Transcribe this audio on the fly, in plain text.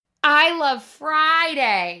I love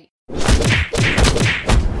Friday.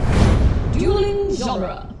 Dueling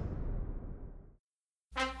genre.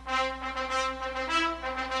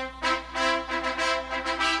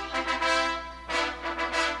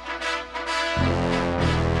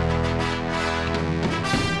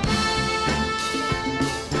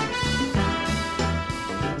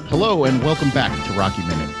 Hello and welcome back to Rocky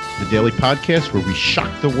Minute, the daily podcast where we shock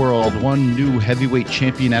the world one new heavyweight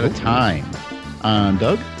champion at a time. I'm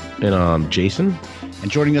Doug. And I'm Jason.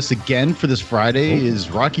 And joining us again for this Friday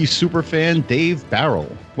is Rocky superfan Dave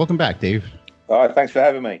Barrel. Welcome back, Dave. All right, thanks for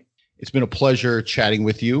having me. It's been a pleasure chatting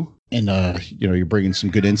with you. And, you're bringing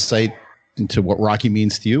some good insight into what Rocky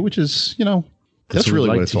means to you, which is, that's really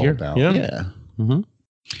what it's all about. Yeah. Mm-hmm.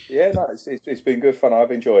 Yeah, no, it's been good fun.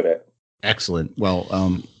 I've enjoyed it. Excellent.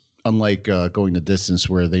 Well, unlike Going the Distance,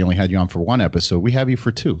 where they only had you on for one episode, we have you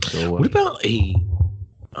for two. So, what about a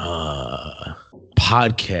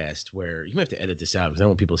podcast where you might have to edit this out because I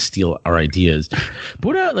don't want people to steal our ideas? But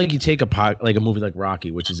what about like you take a movie like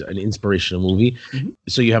Rocky, which is an inspirational movie. Mm-hmm.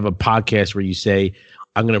 So you have a podcast where you say,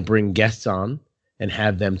 I'm going to bring guests on and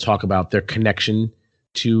have them talk about their connection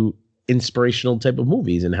to inspirational type of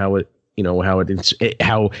movies and how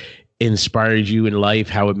how inspired you in life,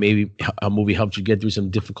 how it maybe a movie helped you get through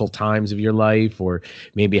some difficult times of your life, or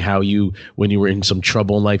maybe how you, when you were in some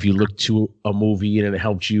trouble in life, you looked to a movie and it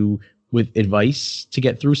helped you with advice to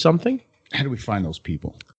get through something. How do we find those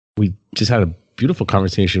people? We just had a beautiful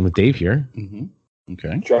conversation with Dave here. Mm-hmm.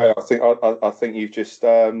 Okay. Jay, I think you've just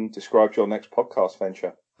described your next podcast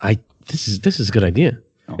venture. This is a good idea.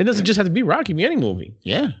 Okay. It doesn't just have to be Rocky, be any movie.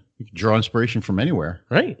 Yeah. You can draw inspiration from anywhere.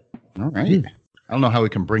 Right. All right. I don't know how we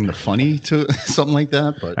can bring the funny to something like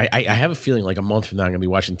that, but I have a feeling like a month from now I'm going to be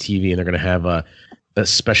watching TV and they're going to have a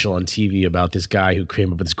special on TV about this guy who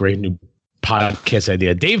came up with this great new podcast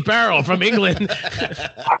idea. Dave Barrel from England.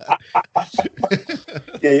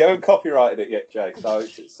 Yeah, you haven't copyrighted it yet, Jay. So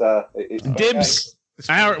it's dibs.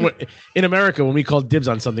 In America, when we call dibs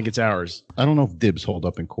on something, it's ours. I don't know if dibs hold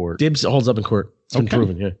up in court. Dibs holds up in court. It's been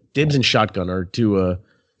proven. Yeah, dibs and shotgun are two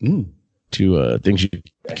things you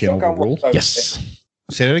can't overrule. Yes.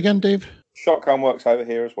 Say that again, Dave. Shotgun works over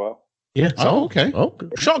here as well. Yeah. Oh, okay. Oh,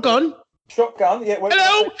 shotgun. Shotgun. Yeah.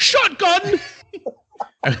 Hello, shotgun.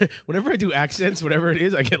 Whenever I do accents, whatever it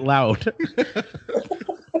is, I get loud.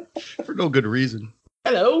 For no good reason.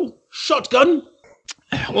 Hello, shotgun.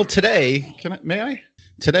 Well, today, may I?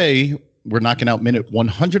 Today, we're knocking out minute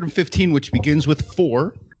 115, which begins with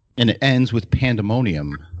 4, and it ends with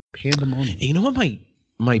pandemonium. Pandemonium. You know what?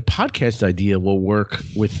 My podcast idea will work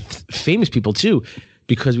with famous people too,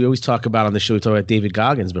 because we always talk about on the show, we talked about David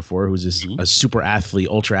Goggins before, who's a super athlete,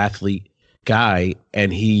 ultra athlete guy.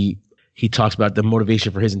 And he talks about the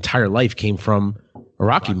motivation for his entire life came from a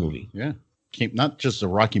Rocky movie. Yeah. Not just a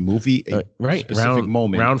Rocky movie, right. Specific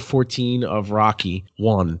moment. Round 14 of Rocky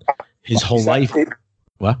 1. His whole life.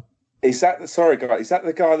 What? Is that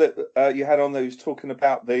the guy that you had on there who's talking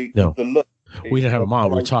about the look? We didn't have him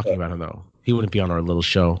on. We were talking about him though. He wouldn't be on our little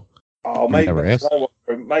show. Oh, maybe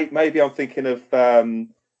I'm thinking of an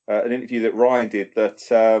interview that Ryan did. That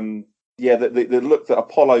the look that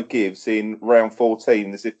Apollo gives in round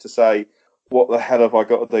 14, as if to say, "What the hell have I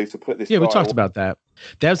got to do to put this?" Yeah, we talked about that.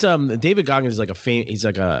 That's David Goggins is like he's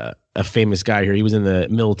like a famous guy here. He was in the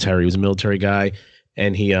military. He was a military guy,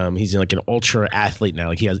 and he's like an ultra athlete now.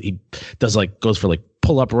 Like he does like goes for like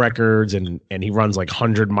pull up records and he runs like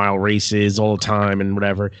 100-mile races all the time and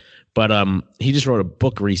whatever. But he just wrote a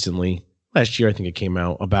book recently, last year I think it came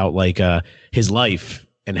out, about like his life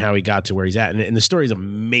and how he got to where he's at. And the story is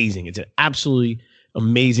amazing. It's an absolutely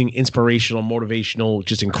amazing, inspirational, motivational,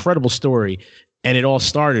 just incredible story. And it all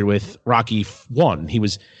started with Rocky 1. He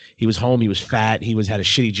was home, he was fat, he had a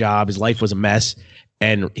shitty job, his life was a mess,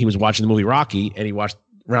 and he was watching the movie Rocky, and he watched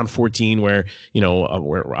round 14 where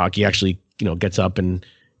Rocky actually gets up and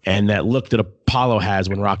that look that Apollo has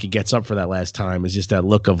when Rocky gets up for that last time is just that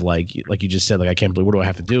look of like you just said, like, I can't believe, what do I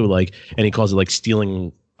have to do? Like, and he calls it like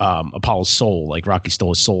stealing Apollo's soul. Like Rocky stole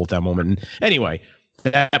his soul at that moment. And anyway,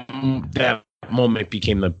 that moment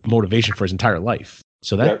became the motivation for his entire life.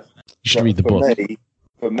 So that you should read the book.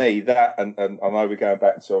 For me, that and I know we're going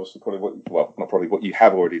back to obviously probably what you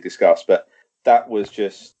have already discussed, but that was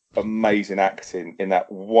just amazing acting in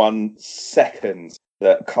that 1 second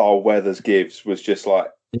that Carl Weathers gives was just like,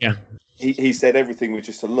 yeah. He said everything with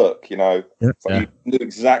just a look, You knew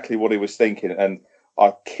exactly what he was thinking, and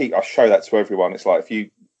I show that to everyone. It's like, if you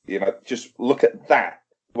just look at that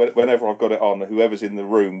whenever I've got it on, whoever's in the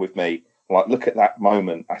room with me, like, look at that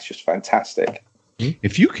moment. That's just fantastic.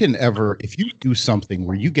 If you do something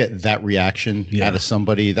where you get that reaction out of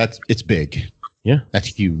somebody, it's big. That's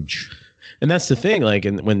huge. And that's the thing, like,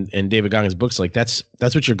 and when in David Goggins' books, like that's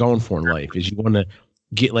what you're going for in life, is you want to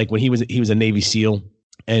get, like, when he was a Navy SEAL,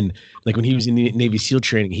 and like when he was in the Navy SEAL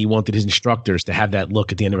training, he wanted his instructors to have that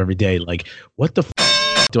look at the end of every day, like, what the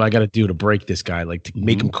do I got to do to break this guy, like to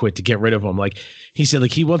make him quit, to get rid of him? Like he said,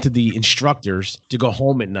 like he wanted the instructors to go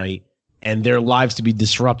home at night and their lives to be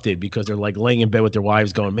disrupted because they're like laying in bed with their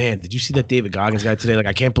wives going, man, did you see that David Goggins guy today? Like,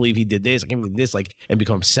 I can't believe he did this. I can't believe this, like, and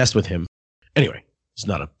become obsessed with him. Anyway, it's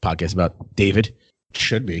not a podcast about David.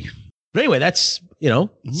 Should be. But anyway, that's,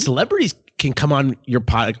 celebrities can come on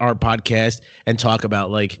our podcast and talk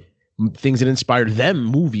about like things that inspired them,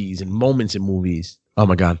 movies and moments in movies. Oh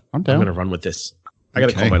my God. I'm going to run with this. I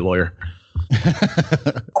got to call my lawyer.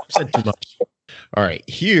 I've said too much. All right.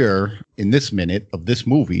 Here in this minute of this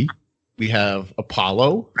movie, we have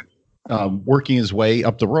Apollo working his way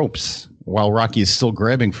up the ropes while Rocky is still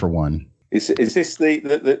grabbing for one. Is this the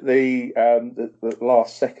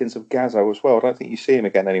last seconds of Gazzo as well? I don't think you see him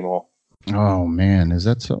again anymore. Oh man, is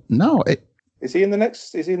that so? No. Is he in the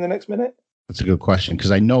next minute? That's a good question,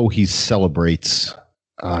 because I know he celebrates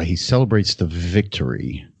the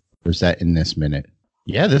victory. Or is that in this minute?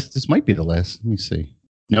 Yeah, this might be the last. Let me see.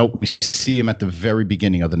 Nope, we see him at the very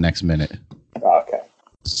beginning of the next minute. Okay.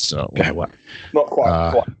 So what? Not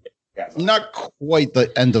quite. Not quite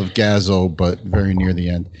the end of Gazzo, but very near the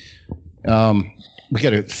end. We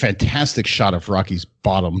got a fantastic shot of Rocky's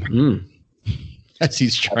bottom as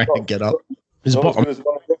he's trying to get up. His bottom.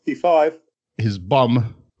 His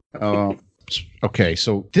bum. Okay,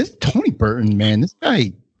 so this Tony Burton, man, this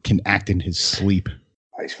guy can act in his sleep.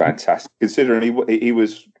 He's fantastic. Considering he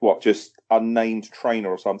was just unnamed trainer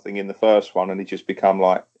or something in the first one, and he just become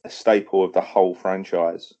like a staple of the whole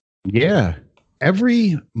franchise. Yeah.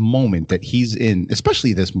 Every moment that he's in,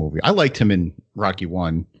 especially this movie, I liked him in Rocky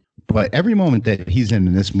 1, but every moment that he's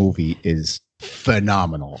in this movie is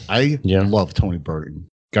phenomenal. I love Tony Burton.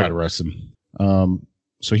 God rest him.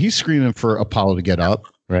 So he's screaming for Apollo to get up.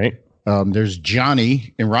 Right. There's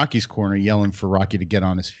Johnny in Rocky's corner yelling for Rocky to get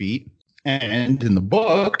on his feet. And in the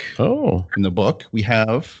book, we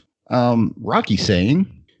have Rocky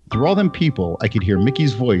saying, through all them people, I could hear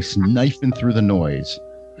Mickey's voice knifing through the noise.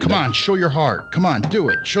 Come on, show your heart. Come on, do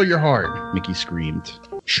it. Show your heart. Mickey screamed.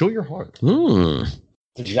 Show your heart. That's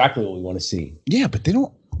exactly what we want to see. Yeah, but they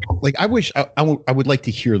don't. Like, I wish I would like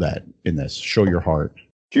to hear that in this. Show your heart.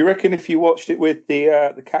 Do you reckon if you watched it with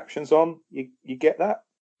the captions on, you get that?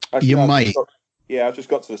 You might. I just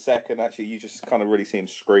got to the second. Actually, you just kind of really see him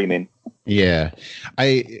screaming. Yeah,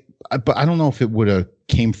 but I don't know if it would have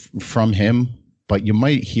came from him. But you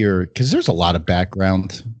might hear, because there's a lot of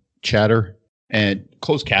background chatter. And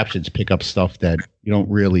closed captions pick up stuff that you don't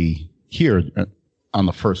really hear on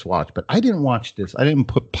the first watch. But I didn't watch this. I didn't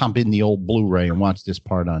pump in the old Blu-ray and watch this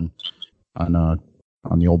part on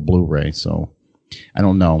the old Blu-ray. So I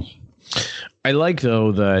don't know. I like,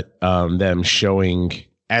 though, that them showing,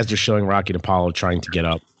 as they're showing Rocky and Apollo trying to get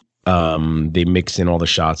up, they mix in all the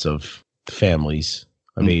shots of families,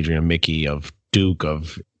 of Adrian and Mickey, of Duke,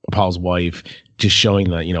 of Apollo's wife, just showing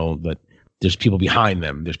that, that there's people behind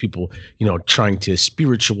them. There's people, trying to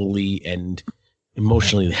spiritually and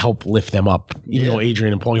emotionally help lift them up. Even though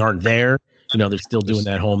Adrian and Paulie aren't there, they're still doing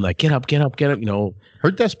that home, like, get up. Her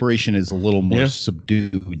desperation is a little more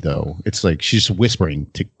subdued, though. It's like she's whispering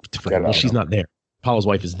to well, she's not there. Apollo's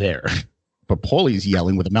wife is there. But Paulie's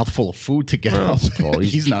yelling with a mouthful of food to get up.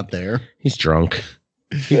 He's not there. He's drunk.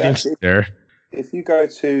 He thinks he's there. If you go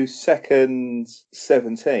to second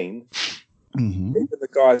 17, even the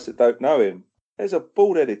guys that don't know him, there's a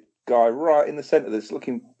bald-headed guy right in the centre that's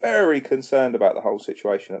looking very concerned about the whole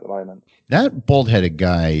situation at the moment. That bald-headed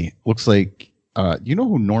guy looks like, you know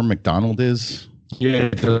who Norm Macdonald is? Yeah,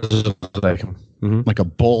 it does look like him. Like a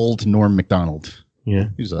bald Norm Macdonald. Yeah.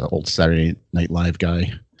 He's an old Saturday Night Live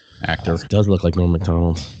guy, actor. It does look like Norm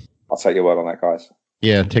Macdonald. I'll take your word on that, guys.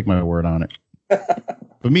 Yeah, take my word on it.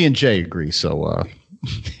 But me and Jay agree, so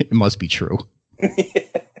it must be true.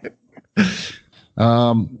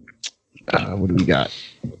 What do we got?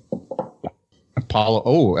 Apollo.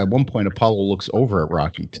 Oh, at one point, Apollo looks over at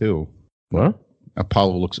Rocky too. What?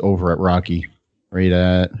 Apollo looks over at Rocky. Right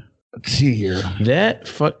at. Let's see here.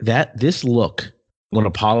 This look when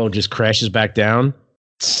Apollo just crashes back down,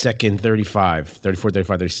 second 34, 35,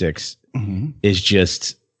 36, is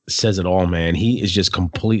just says it all, man. He is just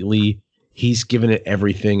completely. He's given it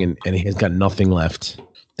everything, and he has got nothing left.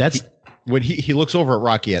 That's. When he looks over at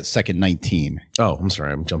Rocky at second 19. Oh, I'm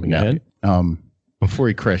sorry. I'm jumping ahead. Before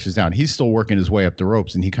he crashes down, he's still working his way up the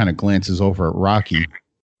ropes, and he kind of glances over at Rocky.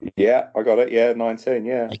 Yeah, I got it. Yeah, 19.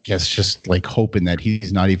 Yeah. I guess just like hoping that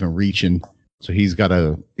he's not even reaching, so he's got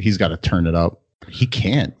to turn it up. He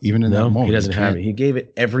can't, even in that moment. He doesn't have it. He gave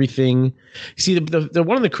it everything. See, the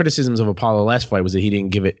one of the criticisms of Apollo last fight was that he didn't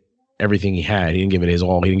give it everything he had. He didn't give it his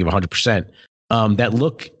all. He didn't give 100%. That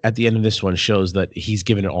look at the end of this one shows that he's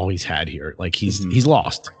given it all he's had here. Like he's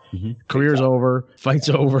lost. Mm-hmm. Career's over. Fight's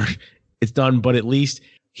over. It's done. But at least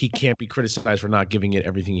he can't be criticized for not giving it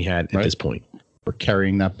everything he had at this point. For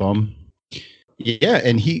carrying that bum. Yeah,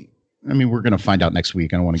 and we're going to find out next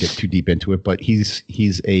week. I don't want to get too deep into it, but he's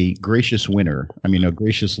a gracious winner. A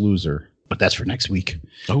gracious loser. But that's for next week.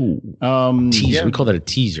 Oh, teaser. Yeah. We call that a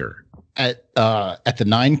teaser. At the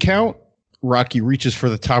 9 count, Rocky reaches for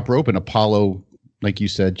the top rope, and Apollo, like you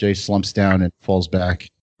said, Jay slumps down and falls back.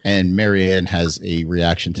 And Marianne has a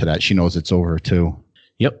reaction to that. She knows it's over too.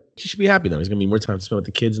 Yep, she should be happy though. There's going to be more time to spend with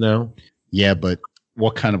the kids now. Yeah, but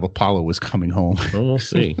what kind of Apollo is coming home? Well, we'll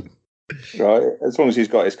see. Right, as long as he's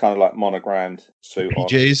got his kind of like monogrammed suit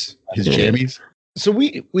PJs, on. His jammies. So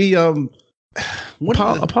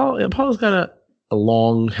Apollo's got a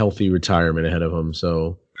long, healthy retirement ahead of him,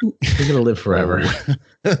 so he's gonna live forever.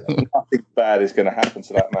 Nothing bad is gonna happen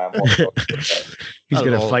to that man. He's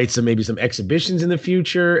gonna fight some exhibitions in the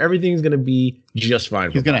future. Everything's gonna be just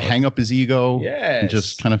fine. He's gonna hang up his ego, and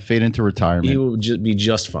just kind of fade into retirement. He will just be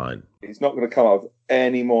just fine. He's not gonna come up with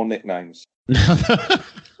any more nicknames.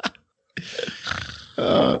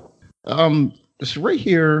 So right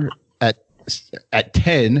here at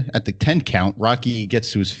 10, at the 10 count, Rocky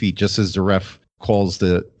gets to his feet just as the ref calls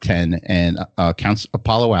the 10 and counts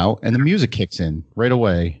Apollo out, and the music kicks in right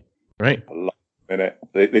away. Right. I love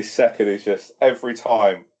it. This second is just, every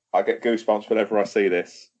time I get goosebumps whenever I see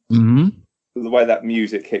this. Mm-hmm. The way that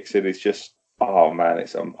music kicks in is just, oh man,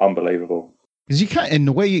 it's unbelievable. Because and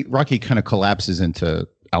the way Rocky kind of collapses into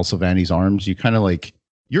Al Silvani's arms, you kind of like,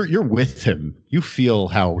 you're with him. You feel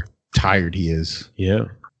how tired he is. Yeah.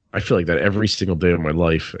 I feel like that every single day of my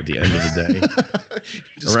life at the end of the day.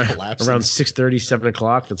 around 6:30, 7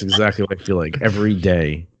 o'clock. That's exactly what I feel like every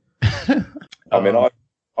day.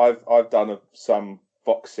 I've done some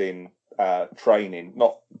boxing training,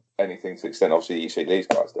 not anything to the extent obviously you see these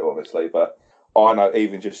guys do, obviously, but I know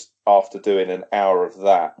even just after doing an hour of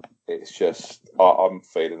that, it's just I'm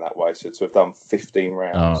feeling that way. So to have done 15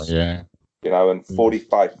 rounds. Oh yeah. And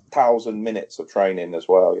 45,000 minutes of training as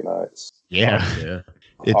well. It's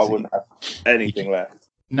I wouldn't have anything left.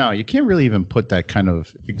 No, you can't really even put that kind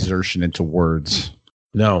of exertion into words.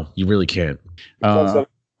 No, you really can't. I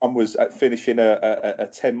was finishing a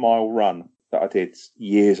 10-mile run that I did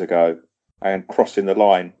years ago and crossing the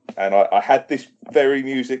line. And I had this very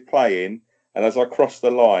music playing. And as I crossed the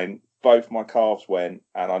line, both my calves went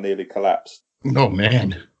and I nearly collapsed. Oh,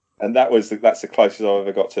 man. And that's the closest I've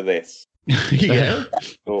ever got to this. Yeah.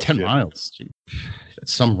 10 miles. Gee.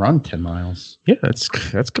 That's some run, 10 miles. Yeah, that's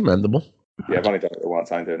commendable. Yeah, I've only done it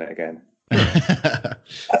once. I'm doing it again.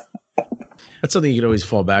 That's something you can always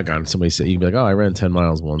fall back on. Somebody say, you can be like, oh, I ran 10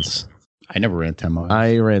 miles once. I never ran 10 miles.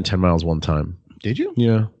 I ran 10 miles one time. Did you?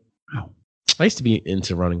 Yeah. Wow. I used to be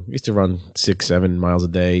into running. I used to run 6-7 miles a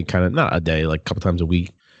day, kind of not a day, like a couple times a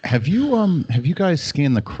week. Have you guys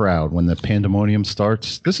scanned the crowd when the pandemonium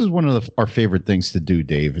starts? This is one of our favorite things to do,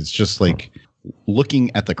 Dave. It's just like looking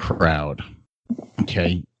at the crowd.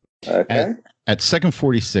 Okay. At second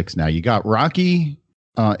 46 now, you got Rocky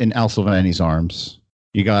in Al Silvani's arms.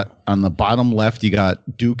 You got on the bottom left, you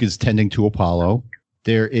got Duke is tending to Apollo.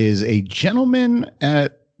 There is a gentleman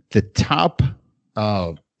at the top.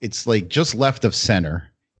 It's like just left of center.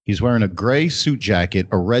 He's wearing a gray suit jacket,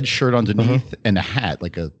 a red shirt underneath, and a hat,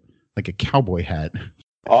 like a cowboy hat.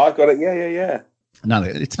 Oh, I got it. Yeah.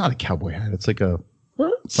 It's not a cowboy hat. It's like a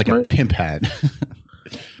pimp hat.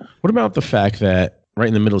 What about the fact that right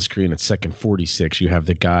in the middle screen at second 46, you have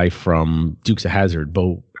the guy from Dukes of Hazzard,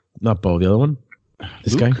 the other one?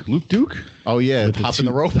 This guy? Luke Duke? Oh, yeah. Hopping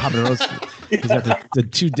the rope. He's got the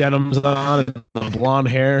two denims on and the blonde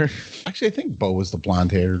hair. Actually, I think Bo was the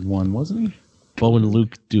blonde-haired one, wasn't he? Bo and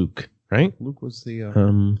Luke Duke, right? Luke was the...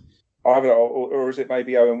 or is it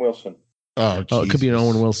maybe Owen Wilson? Oh, it could be an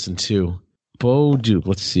Owen Wilson, too. Bo Duke,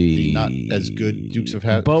 let's see. Not as good Dukes of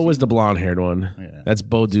Hazzard. Bo was the blonde-haired one. Yeah. That's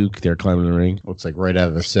Bo Duke. They're climbing the ring. Looks like right out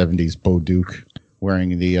of the 70s, Bo Duke,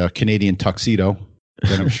 wearing the Canadian tuxedo,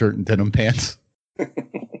 denim shirt and denim pants.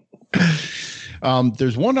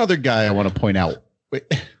 There's one other guy I want to point out. Wait,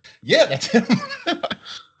 yeah, that's him.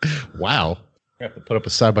 Wow. I have to put up a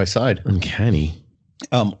side-by-side. Uncanny.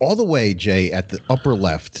 All the way, Jay, at the upper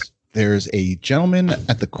left, there's a gentleman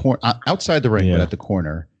at the corner, outside the ring, but at the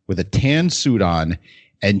corner, with a tan suit on,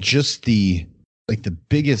 and just the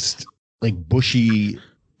biggest, bushy,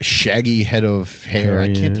 shaggy head of hair.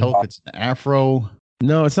 I can't tell if it's an afro.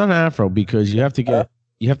 No, it's not an afro because you have to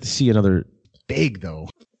see another. big though.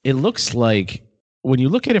 It looks like when you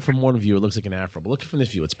look at it from one view, it looks like an afro. But looking from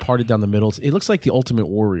this view, it's parted down the middle. It looks like the Ultimate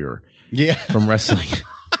Warrior. Yeah, from wrestling.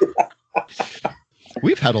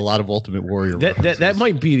 We've had a lot of Ultimate Warrior. That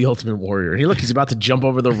might be the Ultimate Warrior. Hey, look, he's about to jump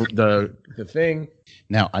over the thing.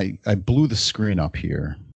 Now I blew the screen up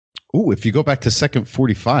here. Ooh, if you go back to second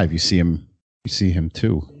 45, you see him. You see him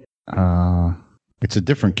too. It's a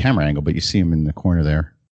different camera angle, but you see him in the corner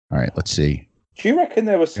there. All right, let's see. Do you reckon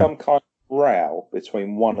there was some kind of row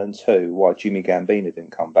between 1 and 2 why Jimmy Gambino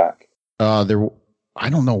didn't come back? I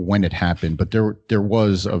don't know when it happened, but there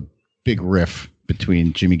was a big riff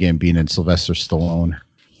between Jimmy Gambino and Sylvester Stallone.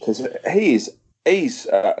 Because he's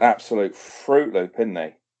an absolute Fruit Loop, isn't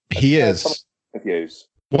he? He is.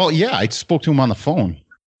 Well, yeah, I spoke to him on the phone.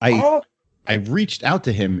 I reached out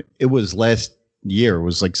to him. It was last year. It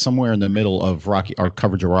was like somewhere in the middle of our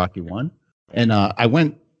coverage of Rocky 1. And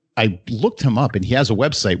I looked him up, and he has a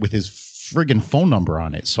website with his friggin' phone number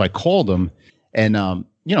on it. So I called him and,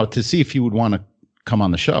 to see if he would want to come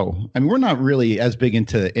on the show. I mean, we're not really as big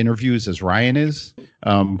into interviews as Ryan is,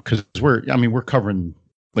 because we're covering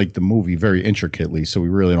like the movie very intricately. So we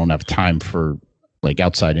really don't have time for like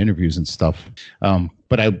outside interviews and stuff.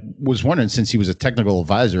 But I was wondering, since he was a technical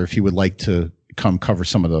advisor, if he would like to come cover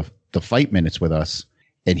some of the fight minutes with us.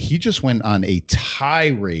 And he just went on a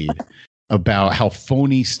tirade about how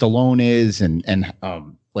phony Stallone is and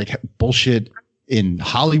like bullshit in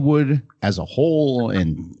Hollywood as a whole.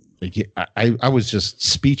 And like, I was just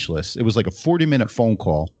speechless. It was like a 40-minute phone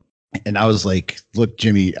call. And I was like, look,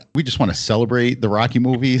 Jimmy, we just want to celebrate the Rocky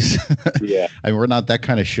movies. Yeah. I mean, we're not that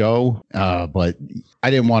kind of show, but I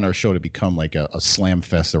didn't want our show to become like a slam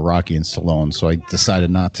fest of Rocky and Stallone. So I decided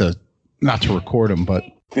not to record them. But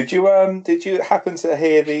did you happen to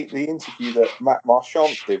hear the interview that Matt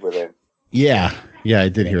Marchand did with him? Yeah, I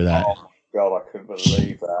did hear that. Oh, God, I couldn't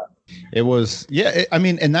believe that. It was,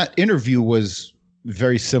 and that interview was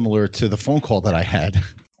very similar to the phone call that I had.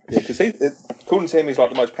 Yeah, because according to him, he's like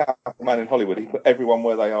the most powerful man in Hollywood. He put everyone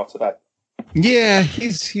where they are today. Yeah,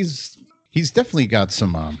 he's definitely got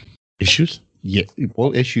some issues. Yeah,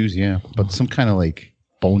 well, issues, yeah, but some kind of like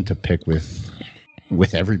bone to pick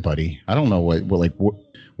with everybody. I don't know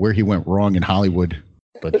where he went wrong in Hollywood,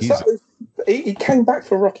 but he came back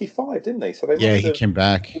for Rocky 5, didn't he? So he came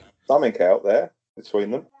back. Something out there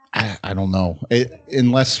between them. I don't know.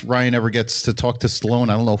 Unless Ryan ever gets to talk to Stallone,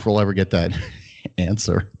 I don't know if we'll ever get that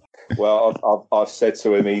answer. Well, I've said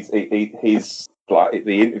to him, he's like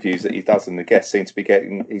the interviews that he does and the guests seems to be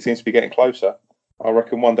getting closer. I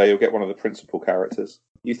reckon one day he'll get one of the principal characters.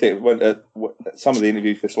 You think when some of the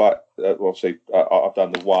interviews, it's like obviously I've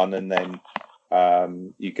done the one, and then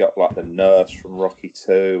you got like the nurse from Rocky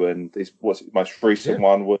 2, and this the most recent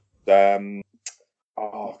one was I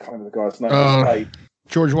can't remember the guy's name.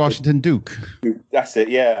 George Washington Duke. That's it.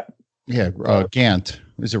 Yeah. Yeah. Gant.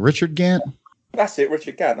 Is it Richard Gant? That's it,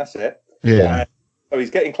 Richard Gant. That's it. Yeah. So he's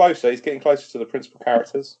getting closer. He's getting closer to the principal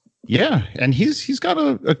characters. Yeah, and he's got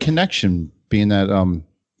a connection, being that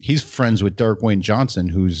he's friends with Derek Wayne Johnson,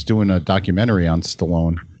 who's doing a documentary on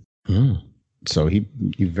Stallone. So he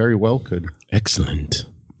very well could. Excellent.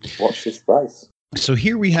 Watch this space. So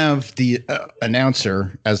here we have the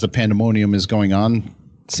announcer, as the pandemonium is going on,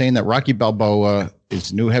 saying that Rocky Balboa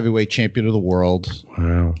is new heavyweight champion of the world.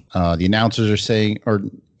 Wow. The announcers are saying,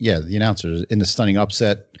 the announcers in the stunning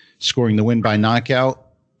upset, scoring the win by knockout,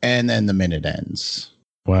 and then the minute ends.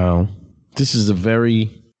 Wow. This is a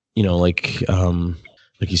very, like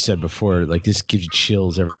you said before, like this gives you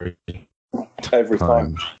chills every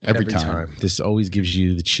time. Every time. This always gives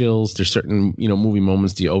you the chills. There's certain, movie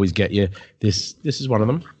moments that you always get you. This is one of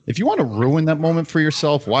them. If you want to ruin that moment for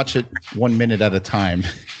yourself, watch it 1 minute at a time.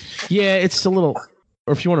 Yeah, it's a little.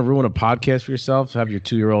 Or if you want to ruin a podcast for yourself, have your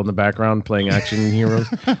 2-year-old in the background playing action heroes.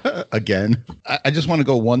 Again, I just want to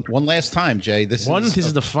go one last time, Jay. This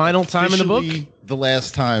is the final time in the book. The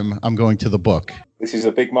last time I'm going to the book. This is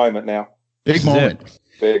a big moment now. Big moment.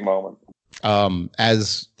 Big moment.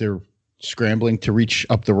 As they're scrambling to reach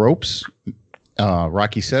up the ropes,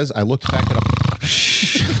 Rocky says, "I looked back at."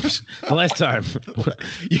 The last time.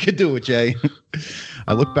 You could do it, Jay.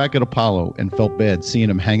 I looked back at Apollo and felt bad seeing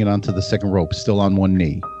him hanging onto the second rope, still on one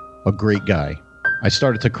knee. A great guy. I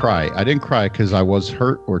started to cry. I didn't cry because I was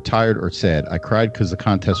hurt or tired or sad. I cried because the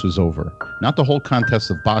contest was over. Not the whole contest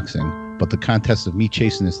of boxing, but the contest of me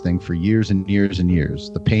chasing this thing for years and years and years.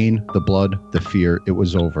 The pain, the blood, the fear, it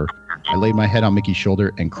was over. I laid my head on Mickey's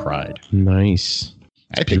shoulder and cried. Nice.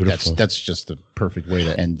 I think that's just the perfect way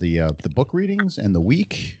to end the book readings and the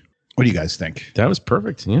week. What do you guys think? That was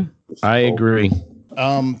perfect. Yeah, I agree.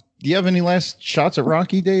 Do you have any last shots at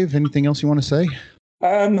Rocky, Dave? Anything else you want to say?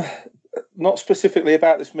 not specifically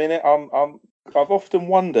about this minute. I've often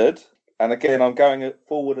wondered, and again, I'm going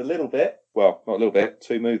forward a little bit. Well, not a little bit.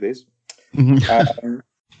 2 movies.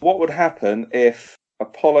 What would happen if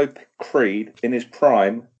Apollo Creed in his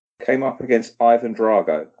prime came up against Ivan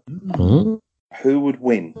Drago? Mm-hmm. Who would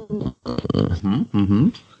win?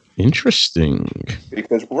 Interesting.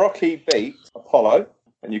 Because Rocky beat Apollo,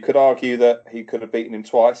 and you could argue that he could have beaten him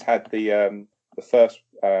twice had the first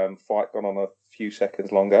fight gone on a few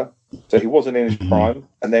seconds longer. So he wasn't in his prime,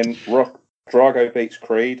 and then Drago beats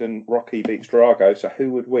Creed, and Rocky beats Drago. So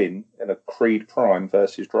who would win in a Creed prime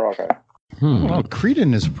versus Drago? Well, Creed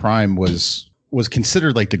in his prime was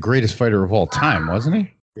considered like the greatest fighter of all time, wasn't he?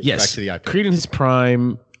 Yes. Back to the IP. Creed in his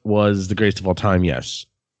prime was the greatest of all time. Yes.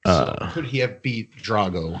 So could he have beat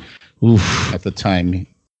Drago Oof. at the time?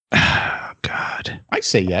 God. I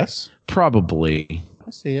say yes. Probably. I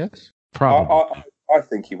say yes. Probably. I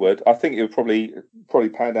think he would. I think it would probably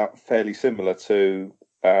pan out fairly similar to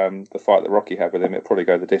the fight that Rocky had with him. It'd probably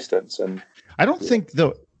go the distance. And I don't think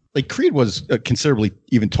Creed was considerably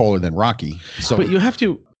even taller than Rocky. So, but you have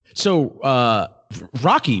to. So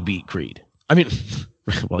Rocky beat Creed. I mean,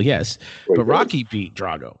 well, yes, but Rocky beat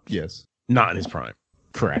Drago. Yes, not in his prime.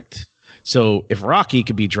 Correct. So if Rocky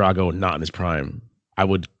could beat Drago not in his prime, I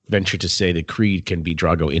would venture to say that Creed can beat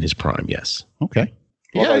Drago in his prime. Yes. Okay.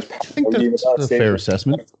 Yeah, I think that's a fair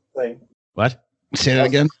assessment. What? Say that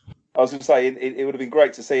again. I was going to say it would have been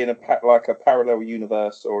great to see in a parallel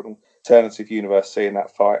universe or an alternative universe seeing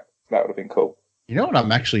that fight. That would have been cool. You know what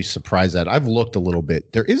I'm actually surprised at? I've looked a little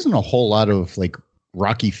bit. There isn't a whole lot of like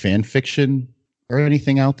Rocky fan fiction or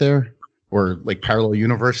anything out there, or like parallel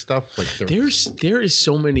universe stuff. Like there is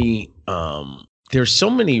so many. There's so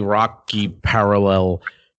many Rocky parallel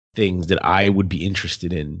things that I would be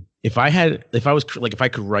interested in. If I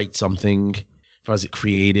could write something, if I was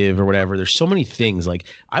creative or whatever, there's so many things. Like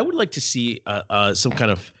I would like to see some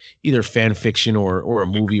kind of either fan fiction or a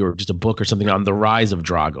movie or just a book or something on the rise of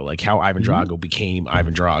Drago, like how Ivan Drago became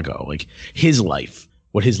Ivan Drago, like his life,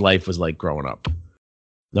 what his life was like growing up.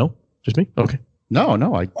 No, just me. Okay. No. I'm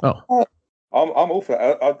all for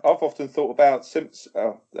that. I've often thought about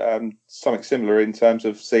something similar in terms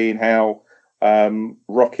of seeing how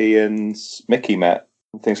Rocky and Mickey met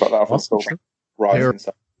and things like that. I've thought rise and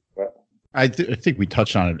stuff. I think we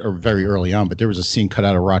touched on it very early on, but there was a scene cut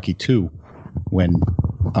out of Rocky 2 when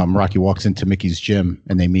Rocky walks into Mickey's gym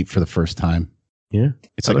and they meet for the first time. Yeah,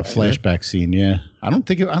 it's like a flashback scene. Yeah, I don't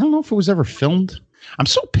know if it was ever filmed. I'm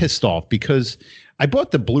so pissed off because I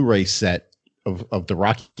bought the Blu-ray set of the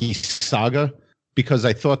Rocky saga because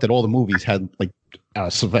I thought that all the movies had like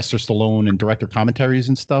Sylvester Stallone and director commentaries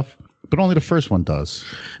and stuff, but only the first one does.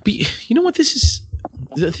 But you know what this is?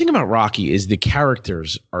 The thing about Rocky is the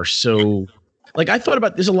characters are so, like, I thought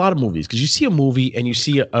about, there's a lot of movies because you see a movie and you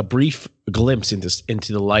see a brief glimpse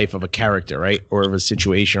into the life of a character, right? Or of a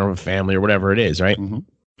situation or of a family or whatever it is, right? Mm-hmm.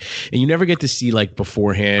 And you never get to see like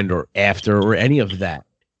beforehand or after or any of that.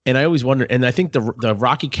 And I always wonder, and I think the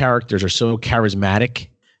Rocky characters are so charismatic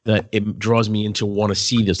that it draws me into want to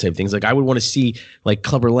see those type of things. Like I would want to see like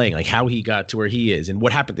Clubber Lang, like how he got to where he is and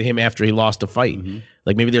what happened to him after he lost a fight. Mm-hmm.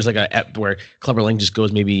 Like maybe there's like a ep where Clubber Lang just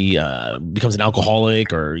goes, maybe becomes an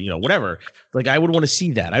alcoholic or, whatever. Like I would want to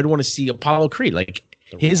see that. I'd want to see Apollo Creed, like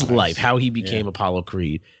his life, how he became Apollo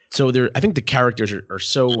Creed. So I think the characters are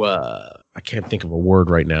so, I can't think of a word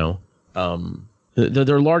right now.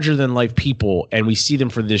 They're larger than life people and we see them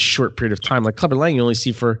for this short period of time. Like Clubber Lang, you only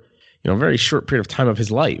see for, a very short period of time of his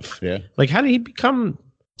life. Yeah. Like, how did he become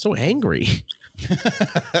so angry?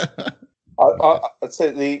 I'd say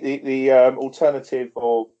the alternative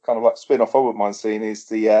or kind of like spin-off I wouldn't mind seeing is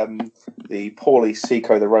the Paulie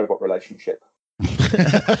Seiko the robot relationship.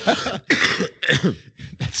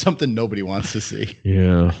 That's something nobody wants to see.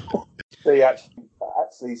 Yeah. They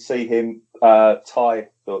actually see him tie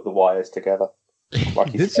the wires together. Like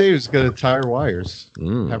he did say he was going to tie her wires.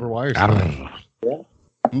 Have her wires. I don't know.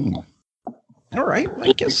 Yeah. All right,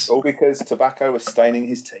 I guess. All because tobacco was staining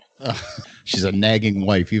his teeth. She's a nagging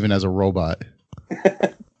wife, even as a robot.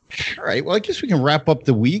 All right, well, I guess we can wrap up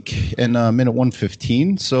the week in minute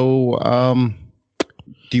 1:15. So,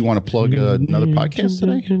 do you want to plug another podcast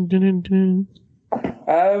today?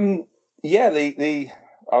 Yeah,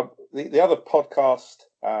 the other podcast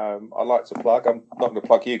I'd like to plug. I'm not going to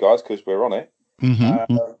plug you guys because we're on it.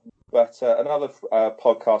 Mm-hmm. But another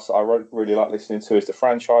podcast that I really like listening to is the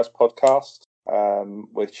Franchise Podcast,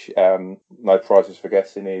 which, no prizes for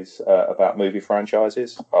guessing, is about movie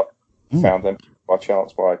franchises. I found them by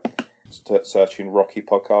chance by searching Rocky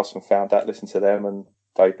Podcasts and found that, listened to them, and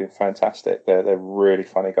they've been fantastic. They're really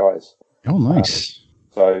funny guys. Oh, nice.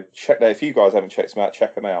 So check that. If you guys haven't checked them out,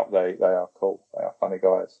 check them out. They are cool. They are funny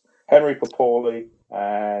guys. Henry Papali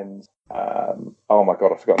and oh my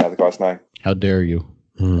god, I forgot another guy's name. How dare you?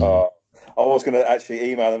 I was going to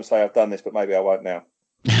actually email them and say I've done this, but maybe I won't now.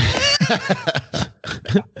 Because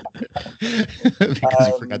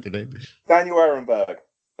you forgot the name. Daniel Ehrenberg.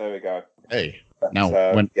 There we go. Hey, now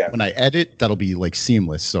when I edit, that'll be like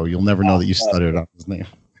seamless, so you'll never know that you stuttered on his name.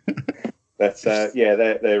 That's they're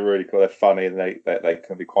really cool. They're funny and they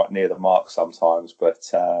can be quite near the mark sometimes, but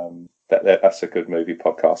that's a good movie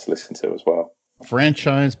podcast to listen to as well.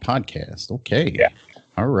 Franchise podcast. Okay. Yeah.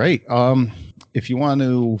 All right. If you want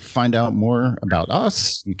to find out more about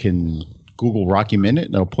us, you can Google Rocky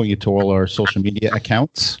Minute. That'll point you to all our social media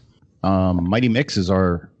accounts. Mighty Mix is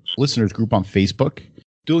our listeners group on Facebook.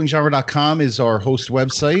 DuelingGenre.com is our host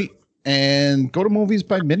website. And go to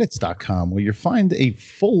moviesbyminutes.com where you'll find a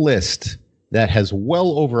full list that has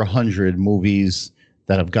well over 100 movies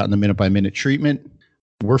that have gotten the minute-by-minute treatment.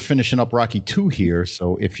 We're finishing up Rocky 2 here,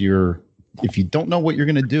 so if you don't know what you're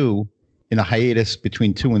going to do in a hiatus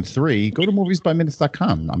between 2 and 3, go to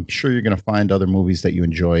moviesbyminutes.com. I'm sure you're going to find other movies that you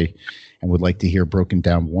enjoy and would like to hear broken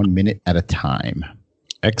down 1 minute at a time.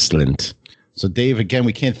 Excellent. So, Dave, again,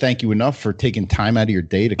 we can't thank you enough for taking time out of your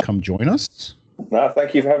day to come join us. No,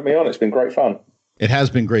 thank you for having me on. It's been great fun. It has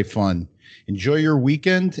been great fun. Enjoy your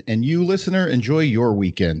weekend, and you, listener, enjoy your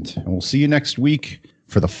weekend. And we'll see you next week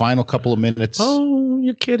for the final couple of minutes. Oh,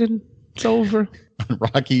 you're kidding. It's over. On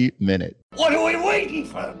Rocky Minute. What are we waiting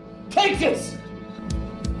for? Take this!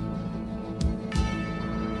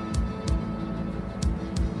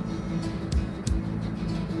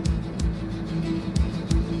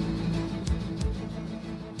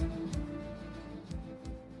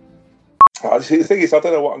 The thing is, I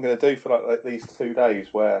don't know what I'm going to do for like these 2 days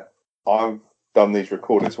where I've done these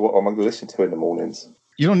recordings. What am I going to listen to in the mornings?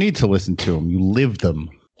 You don't need to listen to them. You live them.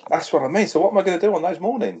 That's what I mean. So what am I going to do on those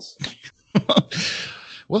mornings?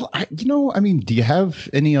 Well, do you have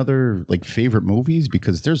any other like favorite movies?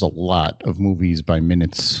 Because there's a lot of movies by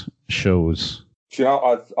minutes shows. Do you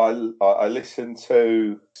know, I listen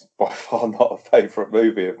to, by far not a favourite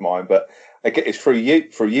movie of mine, but again, it's through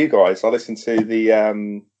you guys. I listen to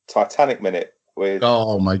the Titanic Minute with.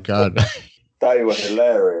 Oh my god, they were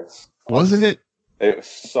hilarious. wasn't it? It was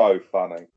so funny.